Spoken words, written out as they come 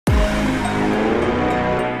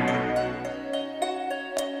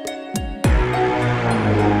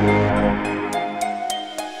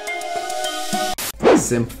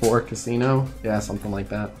Simp for Khasino? Yeah, something like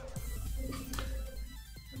that.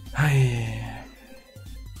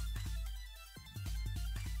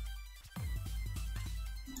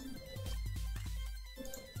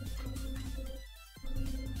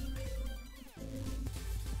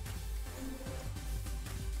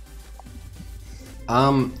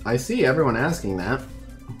 I see everyone asking that.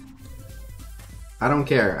 I don't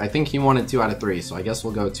care. I think he wanted 2 out of 3, so I guess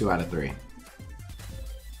we'll go 2 out of 3.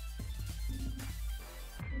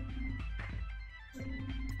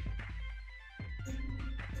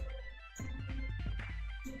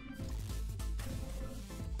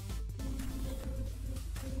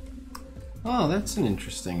 Oh, that's an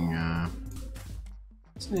interesting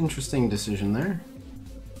decision there.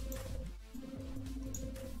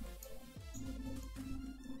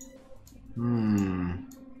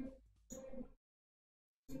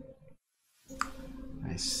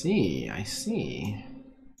 I see.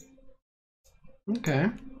 Okay.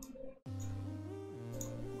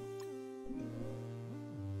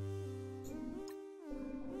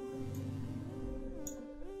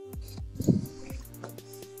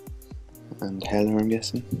 And Hela, I'm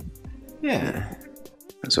guessing? Yeah.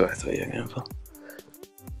 That's what I thought you were going for.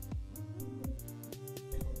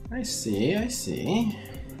 I see.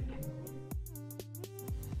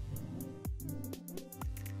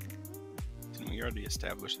 Didn't we already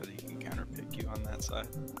establish that he can counterpick you on that side?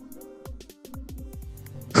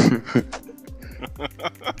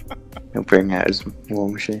 He'll bring out his war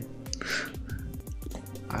machine.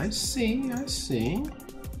 I see.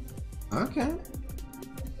 Okay.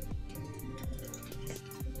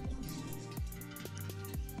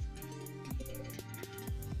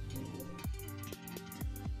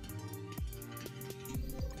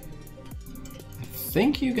 I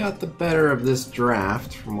think you got the better of this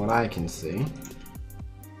draft from what I can see.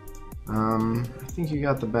 I think you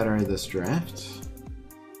got the better of this draft.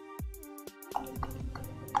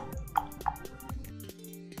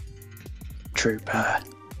 Trooper.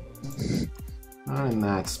 Not in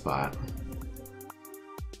that spot.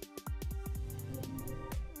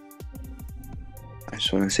 I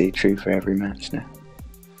just want to see Trooper every match now.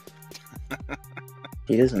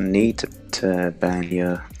 He doesn't need to ban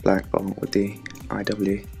your Black Bolt with the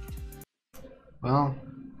IW. Well,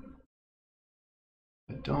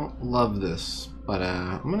 I don't love this, but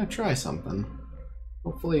I'm gonna try something.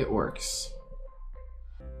 Hopefully it works.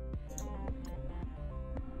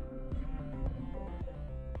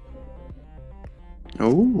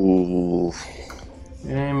 Ooh.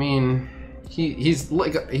 Yeah, I mean, he's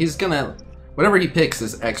gonna, whatever he picks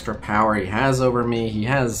is extra power he has over me. He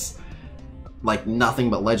has like nothing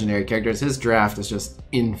but legendary characters. His draft is just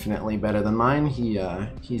infinitely better than mine.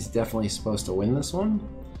 He's definitely supposed to win this one.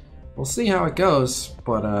 We'll see how it goes,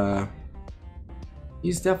 but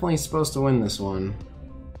he's definitely supposed to win this one.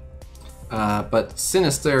 But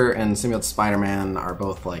Sinister and Symbiote Spider-Man are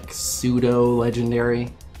both like pseudo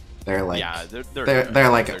legendary. They're like, yeah, they're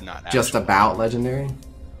like they're not just actual. about legendary.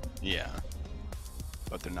 Yeah,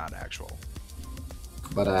 but they're not actual.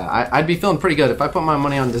 But I'd be feeling pretty good. If I put my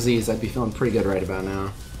money on dzzzz, I'd be feeling pretty good right about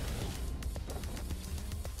now.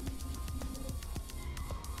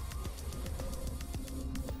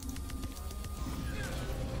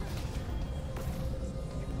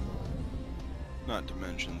 Not to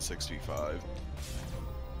mention 65.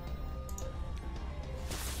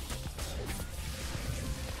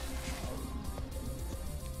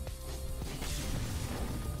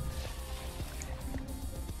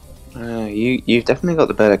 You've definitely got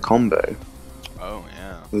the better combo. Oh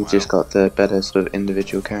yeah. We've just got the better sort of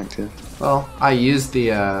individual character. Well, I used the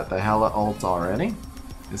Hela ult already,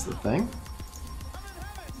 is the thing.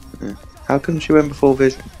 Yeah. How come she went before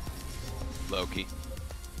Vision? Loki.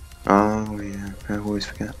 Oh yeah, I always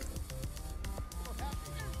forget.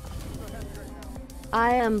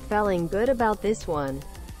 I am feeling good about this one.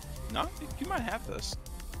 No, you might have this.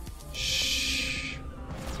 Shh.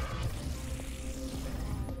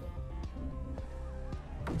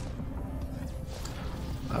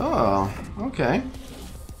 Oh, okay.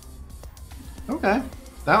 Okay,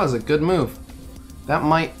 that was a good move. That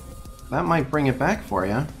might bring it back for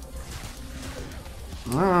you.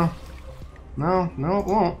 No, it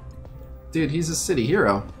won't. Dude, he's a city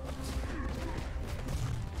hero.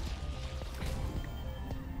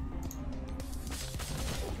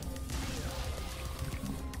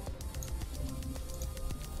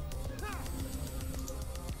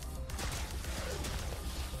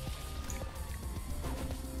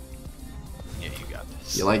 Yeah, you got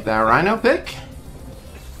this. You like that Rhino pick?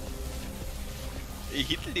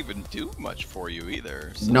 He didn't even do much for you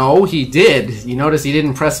either. So. No, he did. You notice he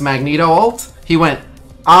didn't press Magneto ult? He went,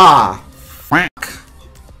 ah, fuck.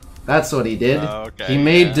 That's what he did. Okay, he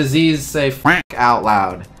made yeah. dzzzz say "f*** out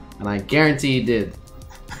loud, and I guarantee he did.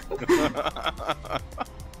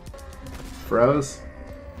 Froze?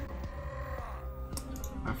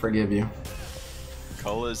 I forgive you.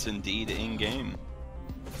 Cull is indeed in game.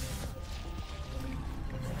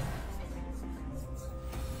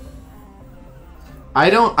 I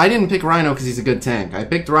didn't pick Rhino because he's a good tank. I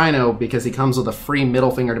picked Rhino because he comes with a free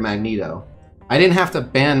middle finger to Magneto. I didn't have to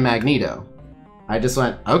ban Magneto. I just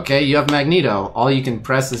went, okay, you have Magneto. All you can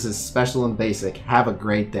press is his special and basic. Have a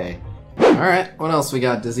great day. Alright, what else we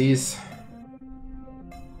got? Disease?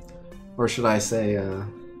 Or should I say,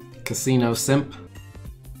 Khasino simp?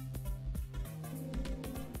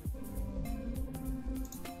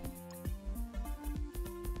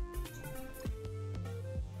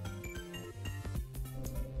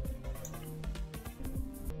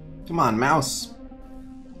 Come on, mouse.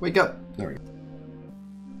 Wake up. There we go.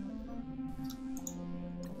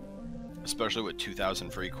 Especially with 2,000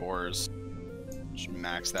 free cores. Should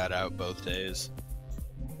max that out both days.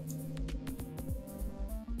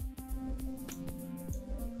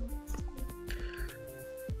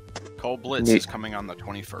 Cull Blitz is coming on the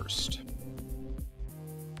 21st.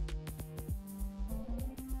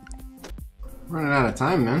 Running out of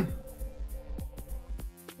time, man.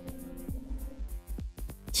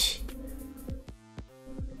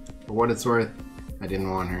 For what it's worth, I didn't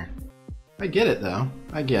want her. I get it, though.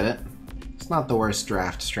 I get it. It's not the worst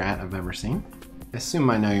draft strat I've ever seen. I assume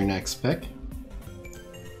I know your next pick.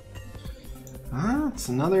 Ah, it's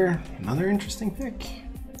another interesting pick.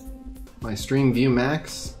 My stream view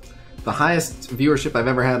max. The highest viewership I've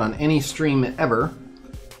ever had on any stream ever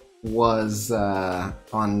was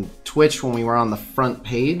on Twitch when we were on the front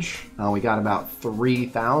page. We got about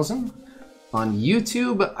 3,000. On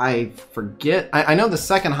YouTube, I forget. I know the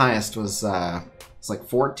second highest was it's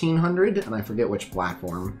like 1,400, and I forget which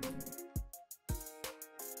platform.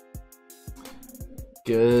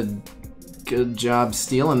 Good job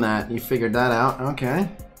stealing that. You figured that out. Okay.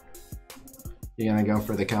 You gonna go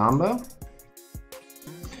for the combo?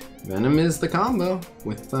 Venom is the combo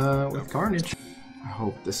with Carnage. I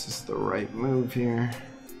hope this is the right move here.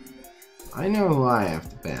 I know who I have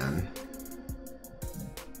to ban.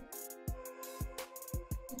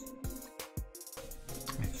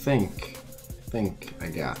 I think I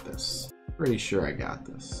got this. Pretty sure I got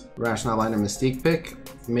this. Rational Line and Mystique pick,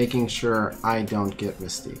 making sure I don't get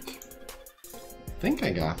Mystique. I think I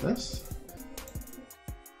got this.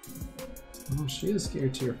 Oh, she is gear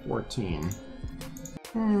tier 14.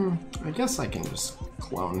 I guess I can just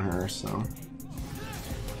clone her, so.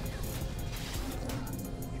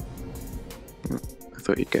 I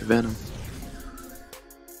thought you'd get Venom.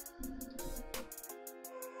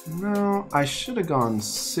 No, I should have gone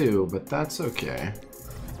Sue, but that's okay.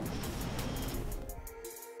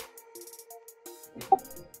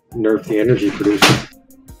 Nerf the energy producer.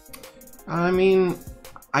 I mean,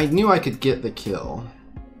 I knew I could get the kill.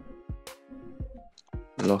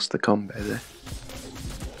 Lost the combo there.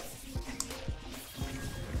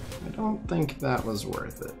 I don't think that was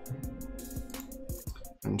worth it.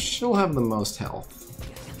 And she'll have the most health.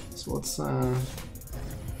 So let's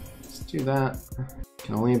do that.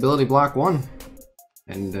 Can only ability block one.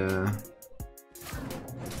 And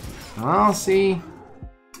I'll see.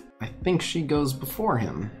 I think she goes before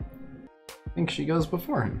him. Okay,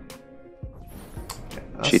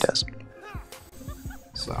 She does.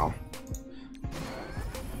 So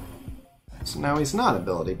now he's not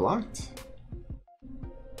ability blocked.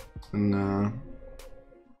 And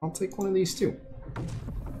I'll take one of these too.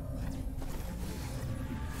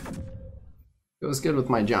 Goes good with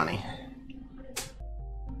my Johnny.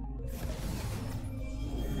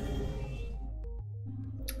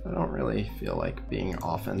 I don't really feel like being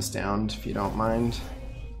offense downed, if you don't mind.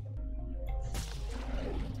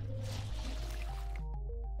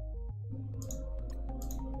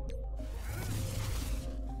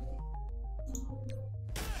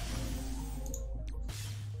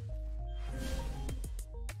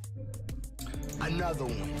 Another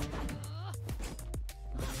one.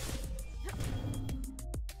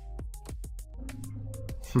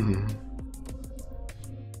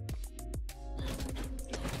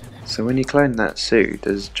 So when you clone that Sue,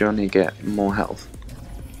 does Johnny get more health?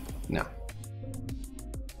 No.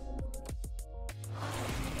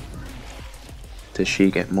 Does she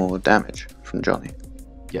get more damage from Johnny?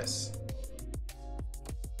 Yes.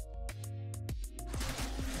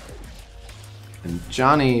 And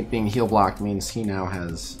Johnny being heal blocked means he now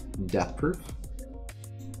has death proof.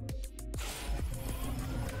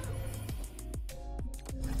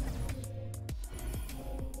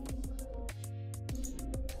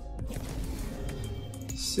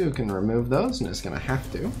 Sue can remove those and is going to have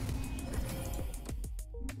to.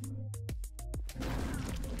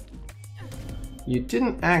 You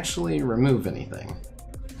didn't actually remove anything.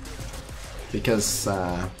 Because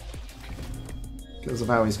of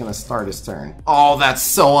how he's going to start his turn. Oh, that's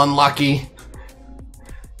so unlucky!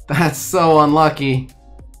 That's so unlucky!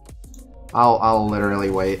 I'll literally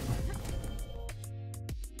wait.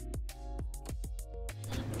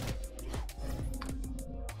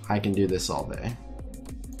 I can do this all day.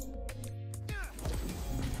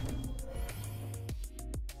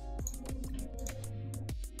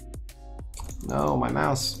 No, my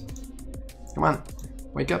mouse. Come on,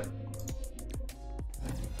 wake up.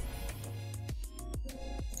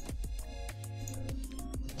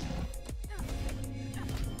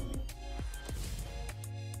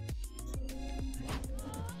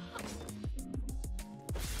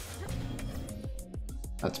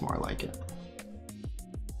 That's more like it.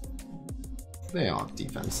 They all have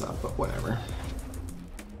defense up, but whatever.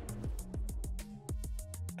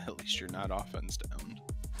 At least you're not offense down.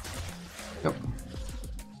 Yep.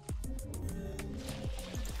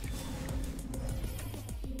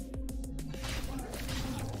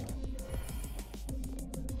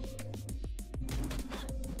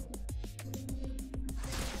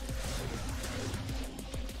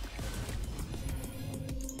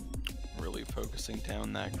 Really focusing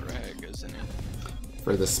down that Greg, isn't it?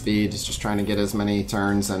 For the speed, he's just trying to get as many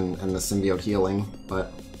turns and the symbiote healing,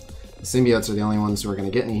 but the symbiotes are the only ones who are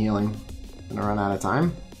going to get any healing. Gonna run out of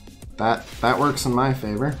time. That works in my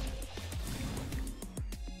favor.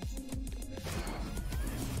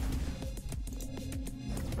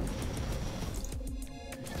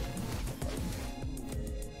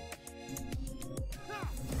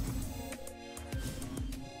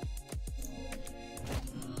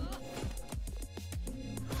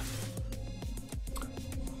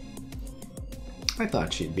 I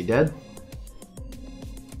thought she'd be dead.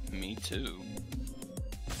 Me too.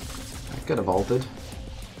 I could have ulted.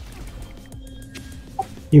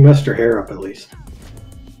 You messed her hair up at least.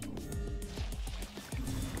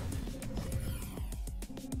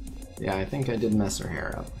 Yeah, I think I did mess her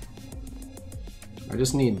hair up. I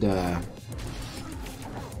just need, okay,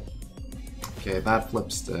 that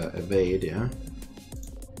flips to evade, yeah.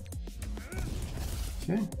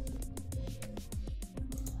 Okay.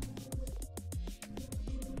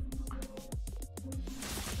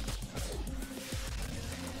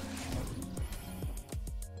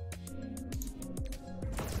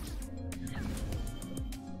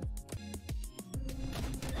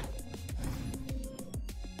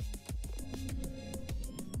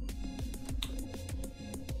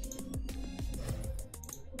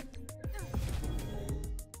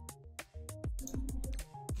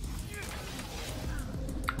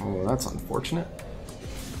 Oh, that's unfortunate.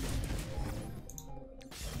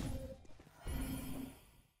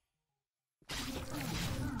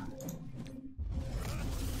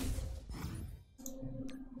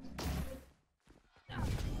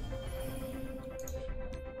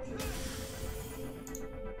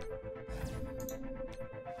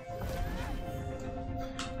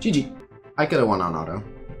 GG. I could have won on auto.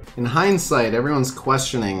 In hindsight, everyone's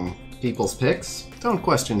questioning people's picks. Don't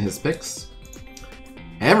question his picks.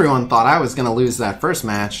 Everyone thought I was going to lose that first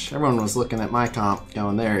match. Everyone was looking at my comp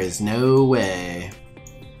going, there is no way.